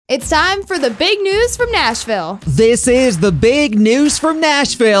It's time for the big news from Nashville. This is the big news from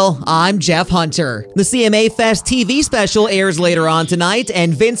Nashville. I'm Jeff Hunter. The CMA Fest TV special airs later on tonight,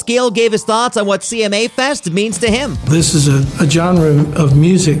 and Vince Gill gave his thoughts on what CMA Fest means to him. This is a genre of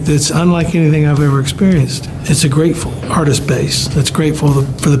music that's unlike anything I've ever experienced. It's a grateful artist base that's grateful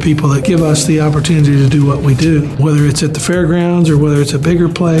for the people that give us the opportunity to do what we do, whether it's at the fairgrounds or whether it's a bigger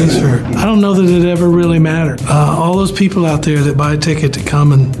place, or I don't know that it ever really mattered. All those people out there that buy a ticket to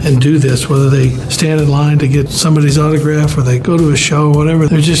come and do this, whether they stand in line to get somebody's autograph or they go to a show or whatever,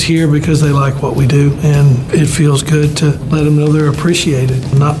 they're just here because they like what we do, and it feels good to let them know they're appreciated,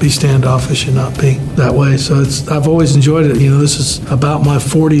 not be standoffish and not be that way. So I've always enjoyed it. This is about my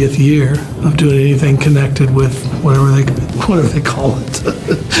 40th year of doing anything connected with whatever they call it.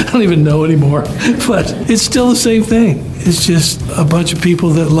 I don't even know anymore, but it's still the same thing. It's just a bunch of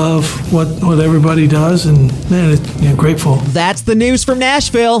people that love what everybody does, and man, grateful. That's the news from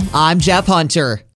Nashville. I'm Jeff Hunter.